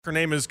Her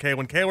name is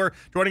Kalyn Kahler,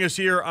 joining us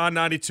here on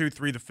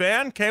 92.3 The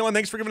Fan. Kalyn,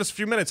 thanks for giving us a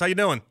few minutes. How you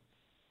doing?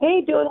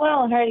 Hey, doing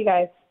well. How are you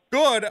guys?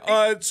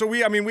 Good. So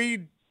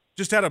we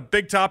just had a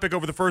big topic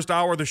over the first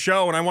hour of the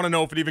show, and I want to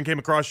know if it even came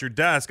across your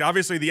desk.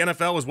 Obviously, the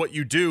NFL is what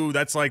you do.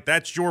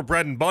 That's your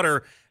bread and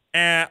butter.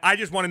 And I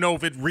just want to know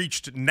if it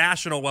reached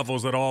national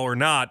levels at all or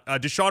not.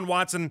 Deshaun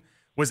Watson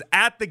was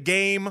at the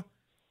game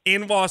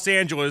in Los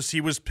Angeles. He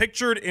was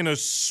pictured in a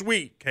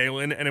suite,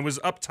 Kalyn, and it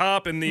was up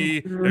top in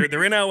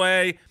they're in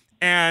LA,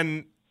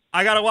 and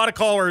I got a lot of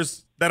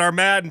callers that are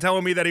mad and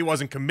telling me that he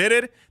wasn't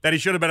committed, that he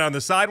should have been on the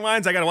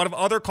sidelines. I got a lot of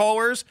other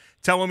callers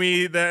telling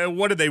me that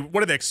what did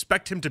they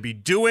expect him to be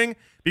doing?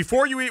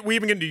 Before we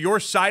even get into your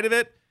side of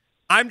it,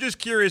 I'm just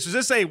curious, is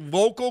this a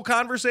local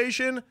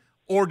conversation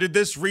or did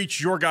this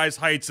reach your guys'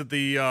 heights at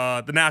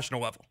the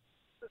national level?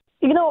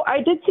 You know,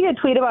 I did see a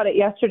tweet about it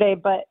yesterday,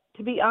 but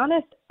to be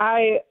honest,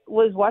 I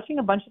was watching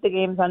a bunch of the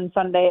games on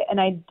Sunday and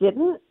I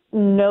didn't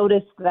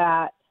notice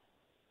that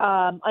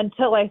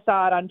until I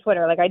saw it on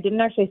Twitter. Like, I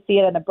didn't actually see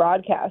it in the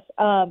broadcast.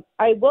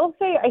 I will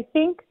say I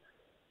think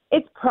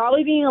it's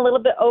probably being a little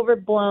bit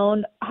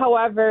overblown.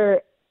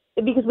 However,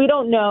 because we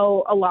don't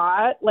know a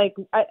lot, like,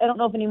 I don't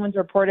know if anyone's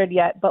reported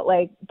yet, but,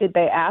 like, did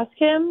they ask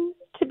him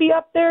to be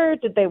up there?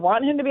 Did they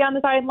want him to be on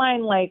the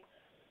sideline? Like,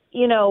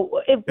 you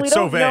know, if we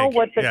don't know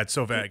what the... Yeah, it's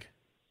so vague.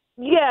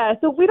 Yeah,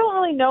 so if we don't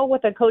really know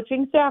what the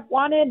coaching staff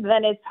wanted,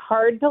 then it's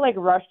hard to, like,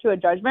 rush to a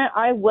judgment.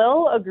 I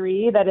will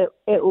agree that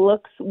it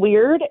looks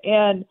weird,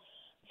 and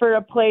for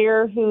a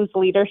player whose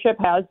leadership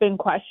has been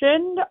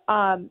questioned,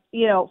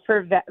 you know,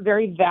 for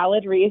very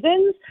valid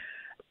reasons,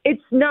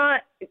 it's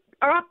not,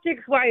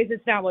 optics-wise,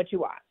 it's not what you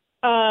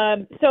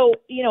want. So,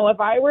 you know, if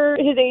I were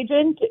his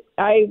agent,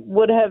 I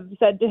would have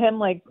said to him,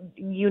 like,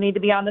 you need to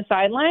be on the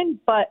sideline,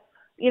 but,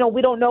 you know,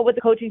 we don't know what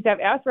the coaching staff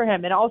asked for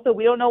him, and also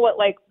we don't know what,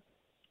 like,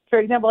 for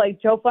example, like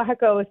Joe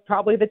Flacco is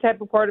probably the type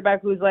of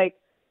quarterback who's like,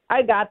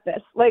 I got this.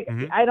 Like,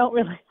 I don't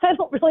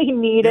really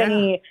need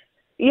any,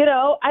 you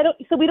know,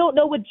 so we don't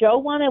know what Joe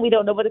wanted. We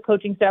don't know what the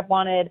coaching staff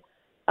wanted.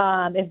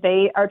 If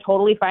they are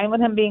totally fine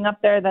with him being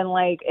up there, then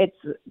like, it's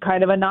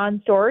kind of a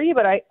non-story,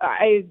 but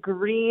I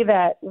agree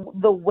that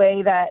the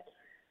way that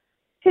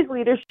his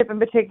leadership in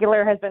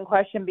particular has been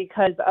questioned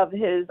because of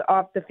his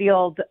off the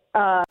field,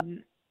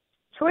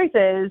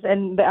 choices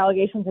and the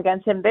allegations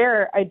against him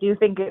there, I do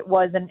think it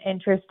was an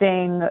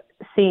interesting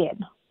scene,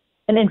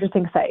 an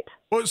interesting sight.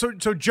 Well, so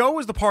Joe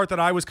was the part that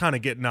I was kind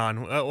of getting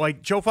on.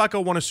 Like, Joe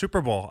Flacco won a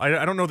Super Bowl.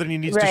 I don't know that he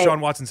needs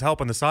Deshaun Watson's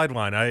help on the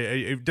sideline.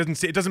 It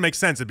doesn't make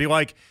sense. It'd be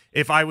like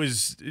if I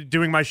was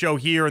doing my show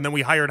here and then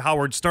we hired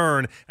Howard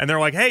Stern and they're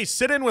like, hey,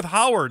 sit in with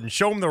Howard and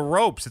show him the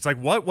ropes. It's like,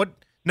 what?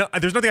 No,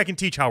 there's nothing I can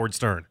teach Howard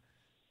Stern.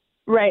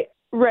 Right.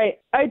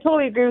 I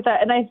totally agree with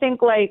that. And I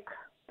think, like,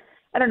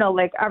 I don't know,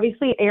 like,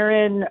 obviously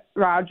Aaron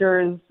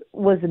Rodgers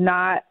was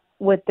not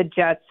with the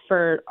Jets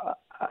for,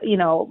 you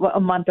know, a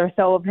month or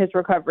so of his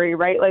recovery,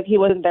 right? Like, he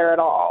wasn't there at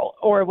all.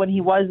 Or when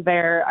he was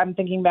there, I'm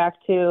thinking back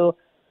to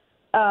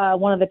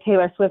one of the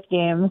Taylor Swift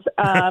games,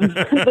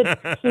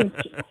 the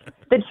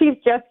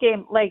Chiefs-Jets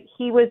game, like,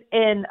 he was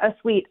in a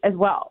suite as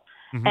well.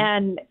 Mm-hmm.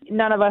 And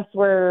none of us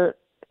were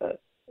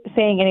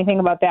saying anything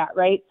about that,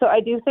 right? So I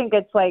do think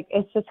it's, like,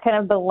 it's just kind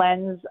of the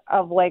lens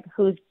of, like,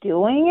 who's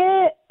doing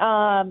it.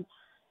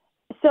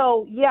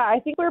 So, yeah, I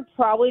think we're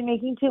probably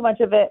making too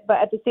much of it. But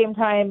at the same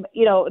time,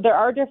 you know, there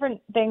are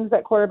different things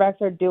that quarterbacks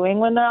are doing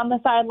when they're on the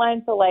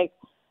sideline. So, like,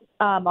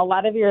 a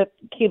lot of your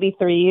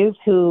QB3s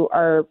who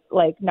are,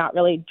 like, not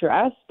really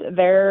dressed,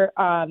 they're,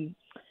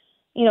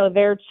 you know,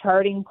 they're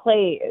charting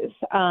plays.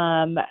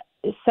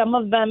 Some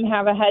of them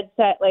have a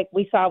headset. Like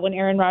we saw when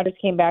Aaron Rodgers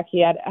came back, he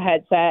had a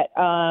headset.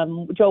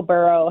 Joe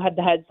Burrow had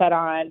the headset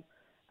on.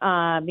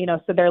 You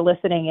know, so they're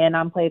listening in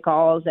on play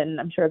calls,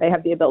 and I'm sure they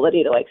have the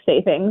ability to, like, say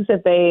things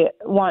if they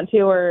want to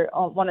or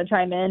want to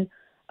chime in.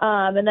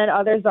 And then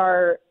others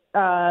are,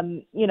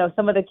 you know,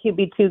 some of the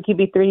QB2,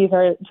 QB3s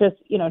are just,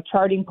 you know,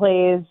 charting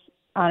plays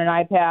on an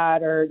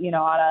iPad or, you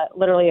know, on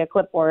literally a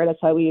clipboard.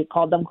 That's why we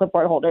called them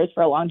clipboard holders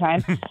for a long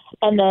time.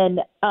 And then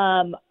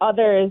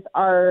others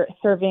are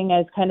serving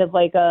as kind of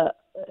like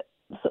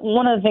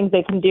one of the things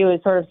they can do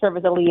is sort of serve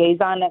as a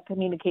liaison, a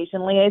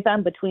communication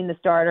liaison between the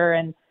starter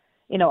and,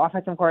 you know,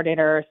 offensive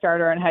coordinator or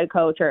starter and head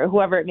coach or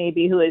whoever it may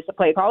be who is the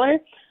play caller.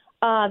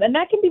 And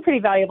that can be pretty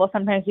valuable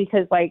sometimes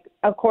because, like,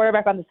 a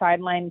quarterback on the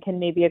sideline can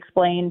maybe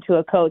explain to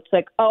a coach,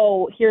 like,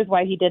 oh, here's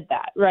why he did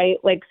that, right?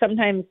 Like,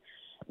 sometimes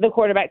the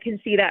quarterback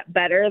can see that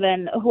better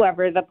than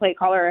whoever the play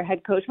caller or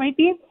head coach might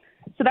be.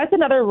 So that's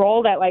another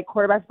role that, like,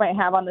 quarterbacks might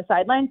have on the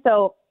sideline.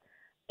 So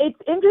it's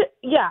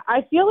yeah,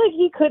 I feel like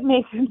he could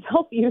make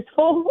himself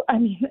useful. I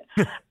mean,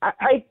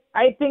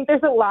 I think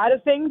there's a lot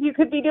of things you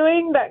could be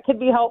doing that could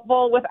be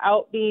helpful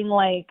without being,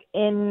 like,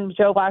 in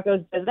Joe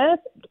Flacco's business.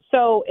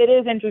 So it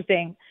is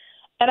interesting.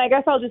 And I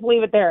guess I'll just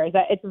leave it there, is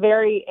that it's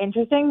very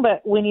interesting,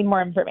 but we need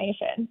more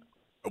information.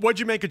 What'd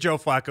you make of Joe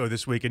Flacco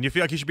this week? And you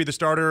feel like he should be the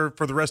starter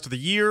for the rest of the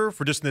year,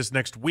 for just this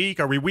next week?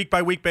 Are we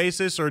week-by-week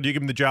basis, or do you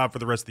give him the job for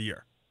the rest of the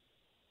year?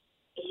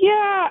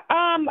 Yeah,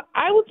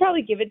 I would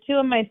probably give it to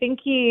him. I think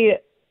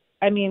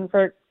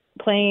for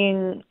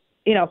playing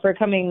for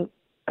coming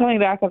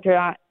back after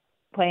not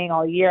playing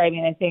all year. I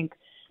mean, I think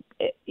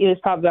it was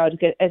probably about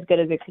as good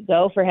as it could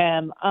go for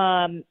him.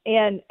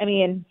 And I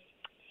mean,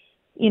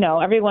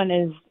 everyone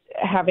is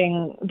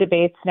having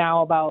debates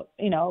now about,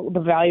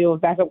 the value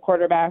of backup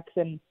quarterbacks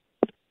and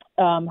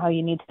how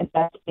you need to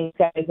invest in these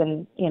guys.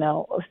 And,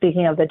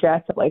 speaking of the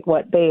Jets, like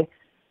what they,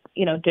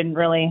 didn't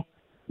really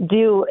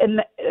do in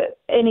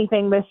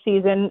anything this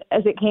season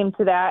as it came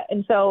to that.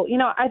 And so,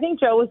 I think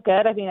Joe was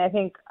good. I mean, I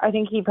think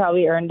he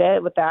probably earned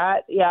it with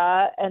that.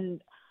 Yeah.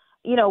 And,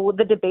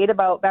 the debate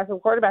about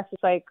backup quarterbacks is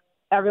like,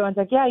 everyone's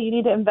like, yeah, you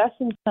need to invest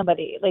in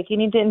somebody. Like, you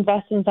need to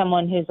invest in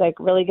someone who's like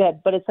really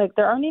good. But it's like,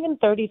 there aren't even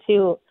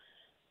 32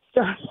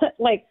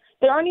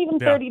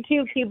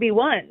 32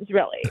 QB1s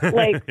really.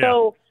 Like, yeah.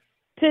 So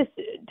to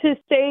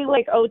say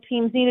like, oh,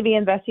 teams need to be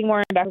investing more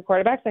in backup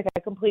quarterbacks, like I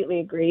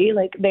completely agree.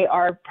 Like, they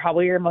are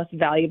probably your most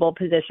valuable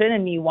position,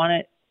 and you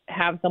want to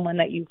have someone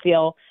that you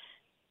feel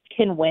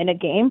can win a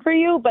game for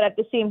you. But at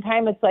the same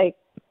time, it's like,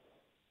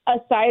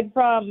 aside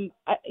from,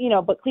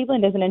 but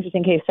Cleveland is an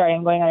interesting case. Sorry,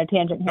 I'm going on a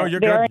tangent here. Oh, you're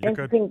They're good. an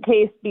interesting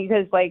case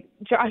because, like,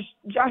 Josh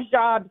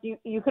Dobbs,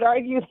 you could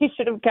argue they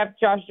should have kept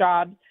Josh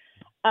Dobbs.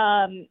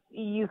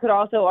 You could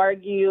also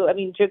argue, I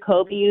mean,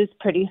 Jacoby is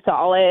pretty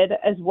solid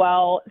as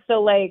well.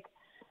 So, like,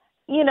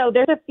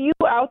 there's a few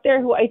out there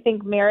who I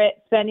think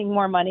merit spending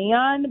more money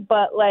on,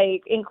 but,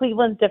 like, in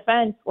Cleveland's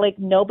defense, like,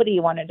 nobody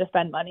wanted to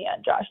spend money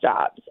on Josh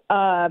Dobbs.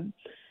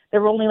 There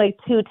were only like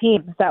 2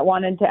 teams that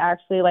wanted to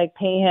actually like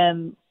pay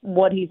him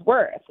what he's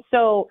worth.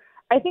 So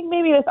I think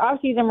maybe this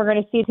offseason we're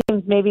going to see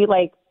teams maybe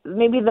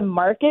the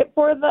market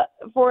for the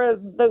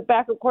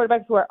backup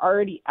quarterbacks who are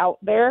already out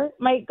there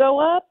might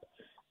go up.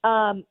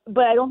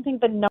 But I don't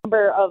think the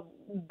number of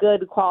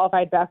good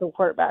qualified backup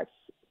quarterbacks,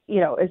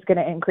 is going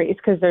to increase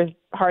because there's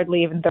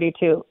hardly even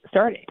 32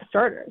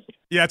 starters.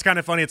 Yeah, it's kind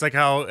of funny. It's like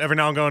how every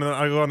now and then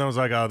I go on those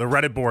like the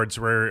Reddit boards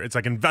where it's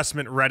like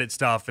investment Reddit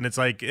stuff, and it's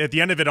like at the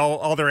end of it,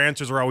 all their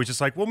answers are always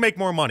just like, "We'll make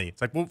more money."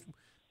 It's like, well,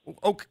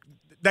 okay,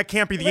 that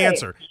can't be the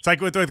answer. It's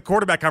like with the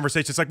quarterback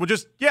conversation. It's like, well,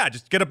 just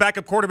get a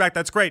backup quarterback.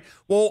 That's great.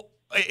 Well,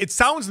 it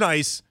sounds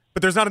nice,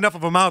 but there's not enough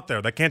of them out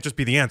there. That can't just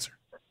be the answer.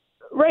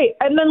 Right,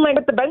 and then like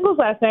with the Bengals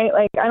last night,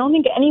 like I don't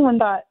think anyone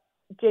thought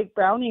Jake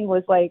Browning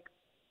was like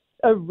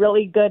a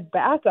really good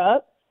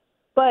backup,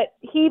 but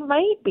he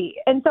might be.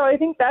 And so I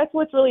think that's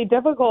what's really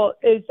difficult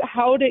is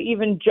how to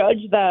even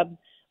judge them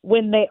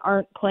when they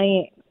aren't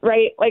playing,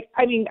 right? Like,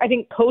 I mean, I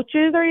think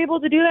coaches are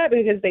able to do that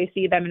because they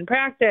see them in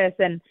practice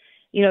and,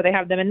 they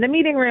have them in the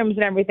meeting rooms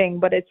and everything.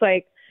 But it's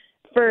like,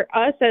 for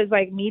us as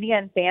like media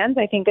and fans,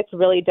 I think it's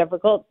really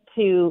difficult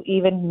to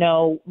even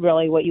know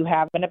really what you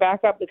have in a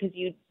backup because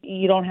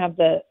you don't have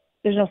there's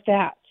no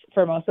stats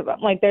for most of them.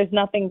 Like, there's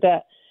nothing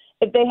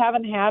if they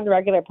haven't had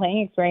regular playing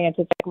experience,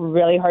 it's like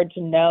really hard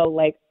to know,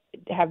 like,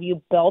 have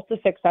you built a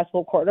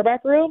successful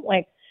quarterback room?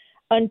 Like,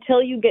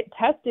 until you get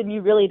tested,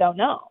 you really don't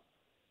know.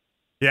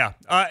 Yeah,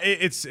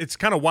 it's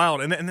kind of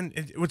wild. And then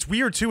what's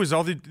weird, too, is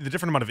all the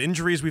different amount of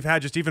injuries we've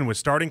had, just even with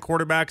starting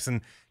quarterbacks. And,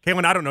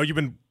 Kalyn, I don't know, you've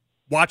been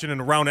watching and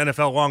around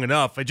NFL long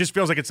enough. It just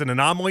feels like it's an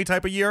anomaly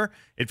type of year.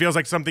 It feels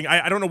like something,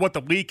 I don't know what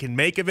the league can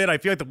make of it. I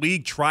feel like the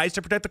league tries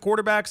to protect the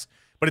quarterbacks,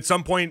 but at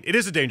some point, it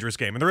is a dangerous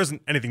game, and there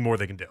isn't anything more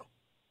they can do.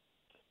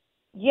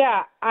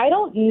 Yeah, I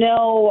don't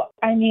know.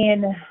 I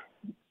mean,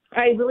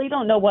 I really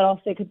don't know what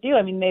else they could do.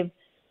 I mean,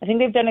 I think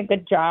they've done a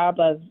good job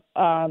of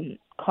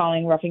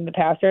calling roughing the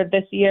passer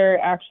this year.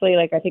 Actually,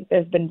 like I think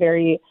there's been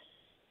very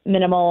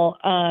minimal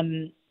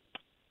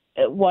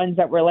ones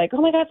that were like,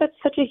 oh my God, that's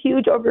such a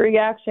huge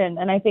overreaction.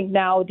 And I think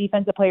now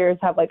defensive players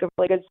have like a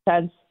really good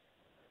sense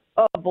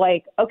of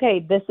like,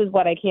 okay, this is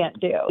what I can't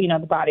do.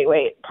 The body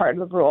weight part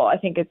of the rule. I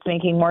think it's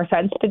making more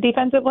sense to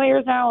defensive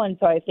players now. And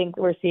so I think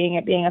we're seeing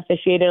it being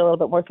officiated a little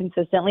bit more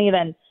consistently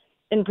than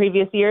in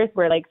previous years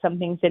where like some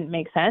things didn't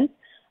make sense.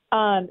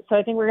 So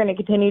I think we're going to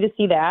continue to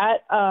see that.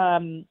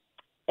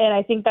 And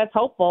I think that's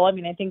helpful. I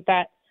mean, I think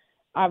that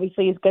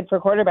obviously is good for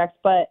quarterbacks,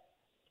 but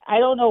I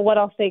don't know what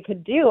else they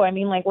could do. I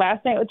mean, like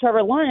last night with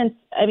Trevor Lawrence,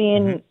 I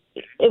mean,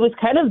 it was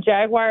kind of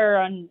Jaguar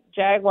on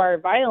Jaguar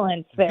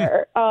violence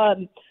there.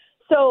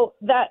 So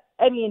that,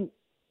 I mean,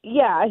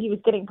 yeah, he was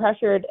getting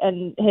pressured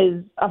and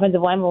his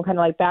offensive lineman were kind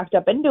of like backed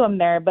up into him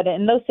there. But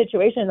in those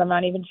situations, I'm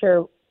not even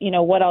sure,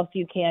 what else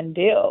you can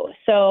do.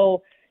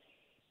 So,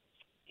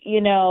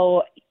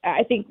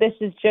 I think this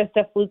is just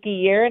a fluky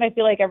year. And I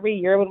feel like every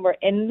year when we're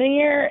in the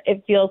year,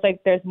 it feels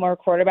like there's more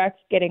quarterbacks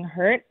getting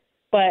hurt,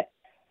 but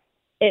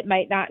it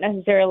might not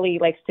necessarily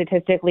like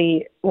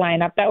statistically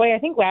line up that way. I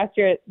think last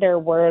year there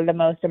were the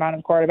most amount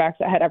of quarterbacks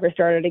that had ever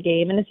started a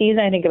game in the season.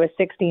 I think it was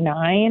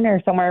 69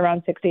 or somewhere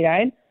around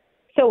 69.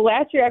 So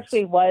last year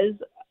actually was,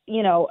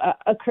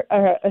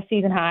 a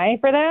season high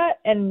for that.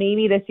 And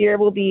maybe this year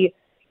will be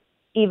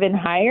even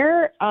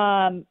higher,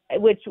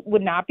 which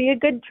would not be a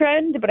good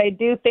trend. But I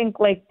do think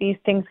like these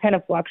things kind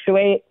of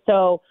fluctuate.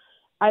 So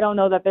I don't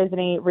know that there's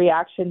any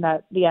reaction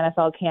that the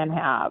NFL can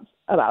have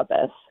about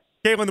this.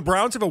 Kalyn, the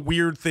Browns have a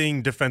weird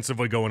thing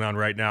defensively going on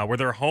right now where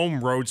their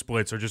home road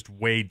splits are just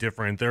way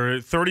different.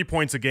 They're 30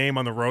 points a game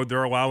on the road.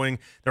 They're allowing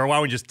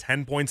just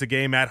 10 points a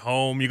game at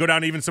home. You go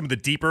down to even some of the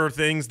deeper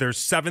things. There's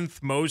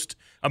seventh most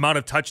amount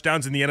of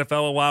touchdowns in the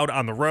NFL allowed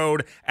on the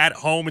road. At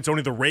home, it's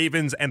only the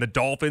Ravens and the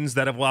Dolphins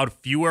that have allowed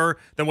fewer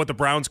than what the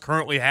Browns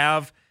currently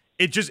have.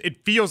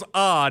 It feels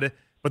odd,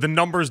 but the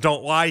numbers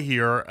don't lie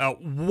here.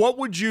 What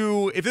would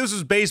you, if this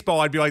was baseball,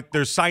 I'd be like,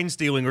 there's sign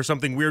stealing or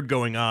something weird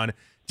going on.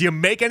 Do you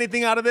make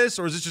anything out of this,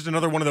 or is this just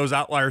another one of those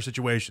outlier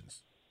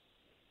situations?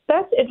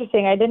 That's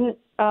interesting. I didn't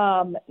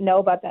know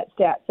about that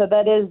stat, so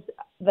that is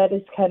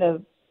kind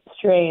of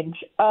strange.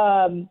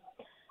 I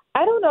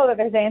don't know that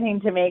there's anything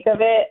to make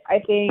of it. I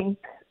think,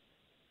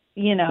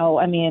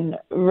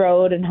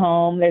 road and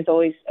home, there's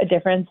always a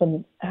difference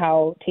in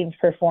how teams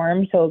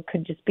perform, so it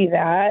could just be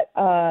that.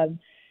 I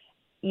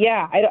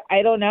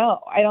don't know.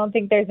 I don't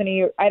think there's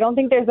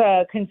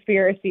a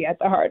conspiracy at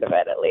the heart of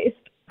it, at least.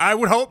 I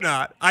would hope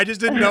not. I just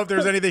didn't know if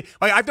there's anything.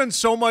 Like, I've done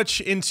so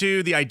much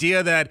into the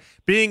idea that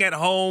being at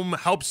home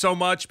helps so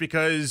much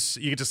because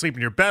you get to sleep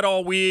in your bed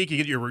all week, you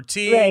get your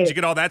routines, right. You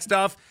get all that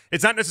stuff.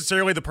 It's not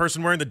necessarily the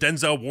person wearing the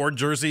Denzel Ward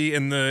jersey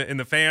in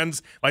the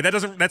fans. Like,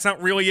 that's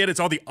not really it. It's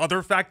all the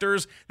other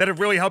factors that have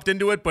really helped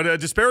into it. But a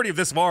disparity of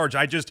this large,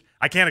 I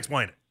can't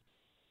explain it.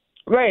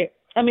 Right.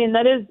 I mean,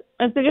 that's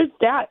a good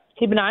stat.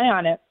 Keep an eye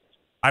on it.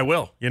 I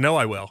will.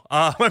 I will.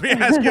 Let me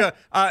ask you,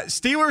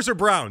 Steelers or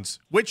Browns?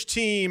 Which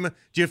team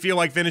do you feel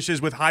like finishes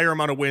with higher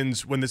amount of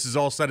wins when this is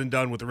all said and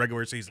done with the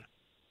regular season?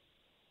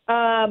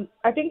 I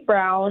think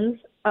Browns,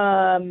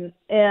 and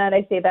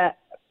I say that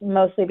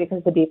mostly because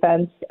of the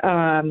defense.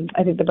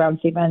 I think the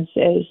Browns defense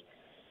is,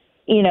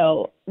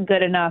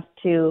 good enough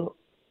to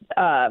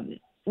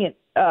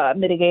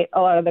mitigate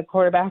a lot of the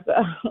quarterback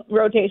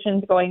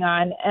rotations going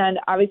on. And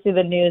obviously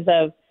the news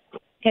of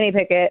Kenny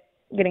Pickett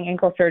getting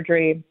ankle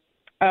surgery,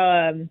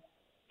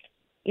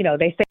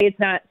 they say it's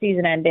not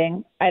season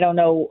ending. I don't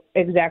know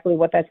exactly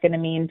what that's going to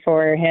mean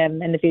for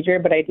him in the future,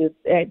 but I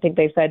think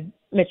they've said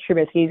Mitch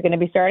Trubisky is going to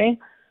be starting.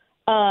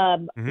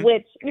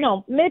 Which,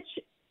 Mitch,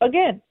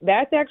 again,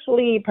 that's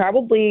actually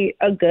probably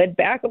a good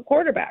backup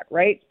quarterback,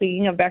 right?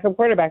 Speaking of backup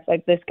quarterbacks,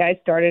 like, this guy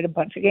started a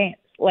bunch of games.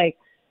 Like,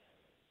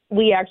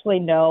 we actually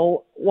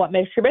know what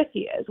Mitch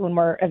Trubisky is when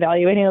we're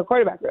evaluating a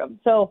quarterback room.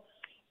 So,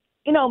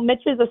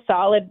 Mitch is a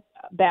solid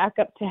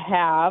backup to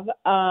have,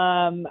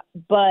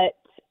 but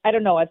I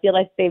don't know. I feel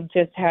like they've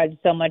just had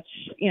so much,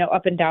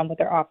 up and down with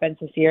their offense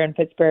this year in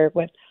Pittsburgh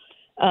with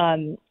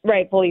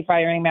rightfully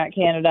firing Matt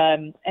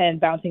Canada and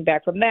bouncing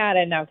back from that,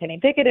 and now Kenny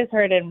Pickett is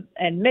hurt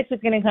and Mitch is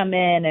going to come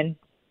in, and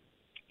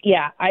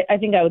I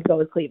think I would go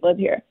with Cleveland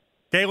here.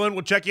 Kalyn,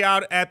 we'll check you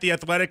out at The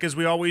Athletic as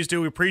we always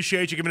do. We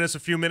appreciate you giving us a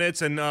few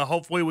minutes, and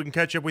hopefully we can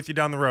catch up with you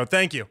down the road.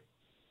 Thank you.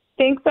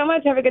 Thanks so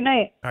much. Have a good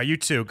night. You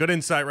too. Good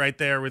insight right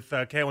there with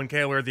Kalyn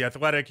Kahler, The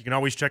Athletic. You can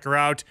always check her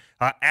out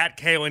at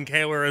Kalyn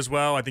Kahler as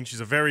well. I think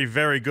she's a very,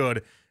 very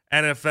good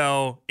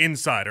NFL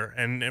insider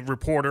and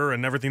reporter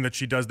and everything that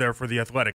she does there for The Athletic.